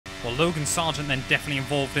Well, Logan Sargent then definitely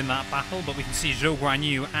involved in that battle, but we can see Zhou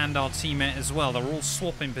Guanyu and our teammate as well. They're all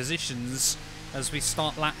swapping positions as we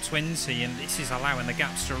start lap 20, and this is allowing the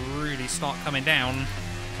gaps to really start coming down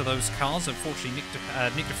to those cars. Unfortunately,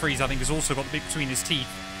 Nick de Vries, I think, has also got the bit between his teeth,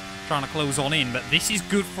 trying to close on in, but this is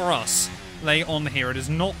good for us late on here. It has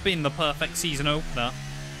not been the perfect season opener.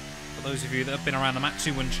 For those of you that have been around the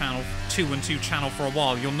Matt212 channel for a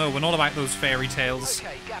while, you'll know we're not about those fairy tales.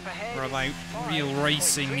 We're about real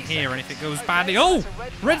racing here, and if it goes badly... Oh!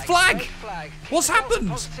 Red flag! What's happened?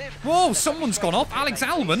 Whoa, someone's gone off. Alex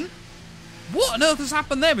Albon. What on earth has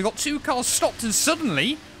happened there? We got two cars stopped, and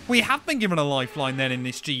suddenly we have been given a lifeline then in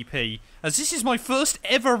this GP, as this is my first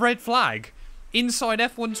ever red flag inside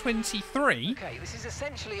F123. Okay, this is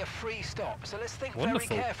essentially a free stop, so let's think Wonderful.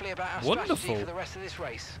 very carefully about our strategy for the rest of this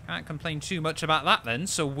race. Can't complain too much about that then.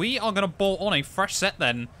 So we are going to bolt on a fresh set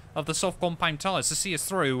then of the soft compound tyres to see us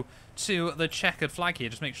through to the checkered flag here.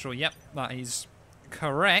 Just make sure, yep, that is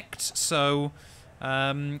correct. So,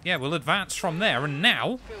 yeah, we'll advance from there. And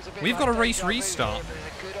now, we've got a race restart.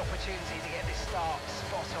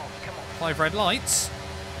 5 red lights.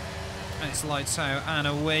 And it's lights out and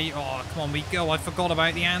away. Oh, come on, we go. I forgot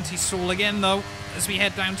about the anti-stall again, though. As we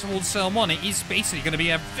head down towards Turn 1, it is basically going to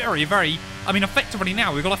be a very, very... I mean, effectively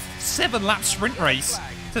now, we've got a 7-lap sprint race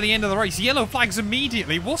to the end of the race. Yellow flags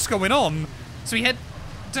immediately. What's going on? So we head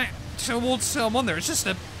down towards Turn 1 there. It's just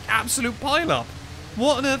an absolute pile-up.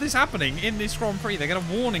 What on earth is happening in this Grand Prix? They get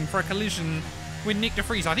a warning for a collision with Nick de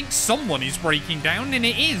Vries. I think someone is breaking down, and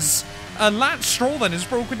it is... Lance Stroll then has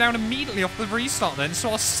broken down immediately off the restart then,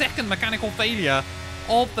 so our second mechanical failure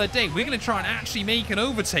of the day. We're going to try and actually make an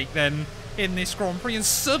overtake then in this Grand Prix, and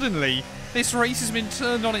suddenly this race has been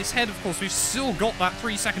turned on its head. Of course, we've still got that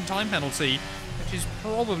 3-second time penalty, which is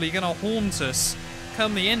probably going to haunt us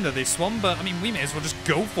come the end of this one, but I mean, we may as well just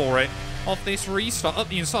go for it off this restart up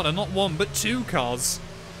the inside, and not one but two cars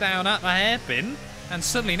down at the hairpin, and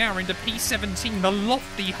suddenly now we're into P17, the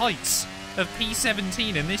lofty heights of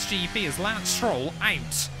P17 in this GP as Lance Stroll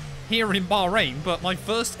out here in Bahrain. But my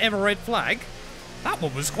first ever red flag, that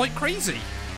one was quite crazy.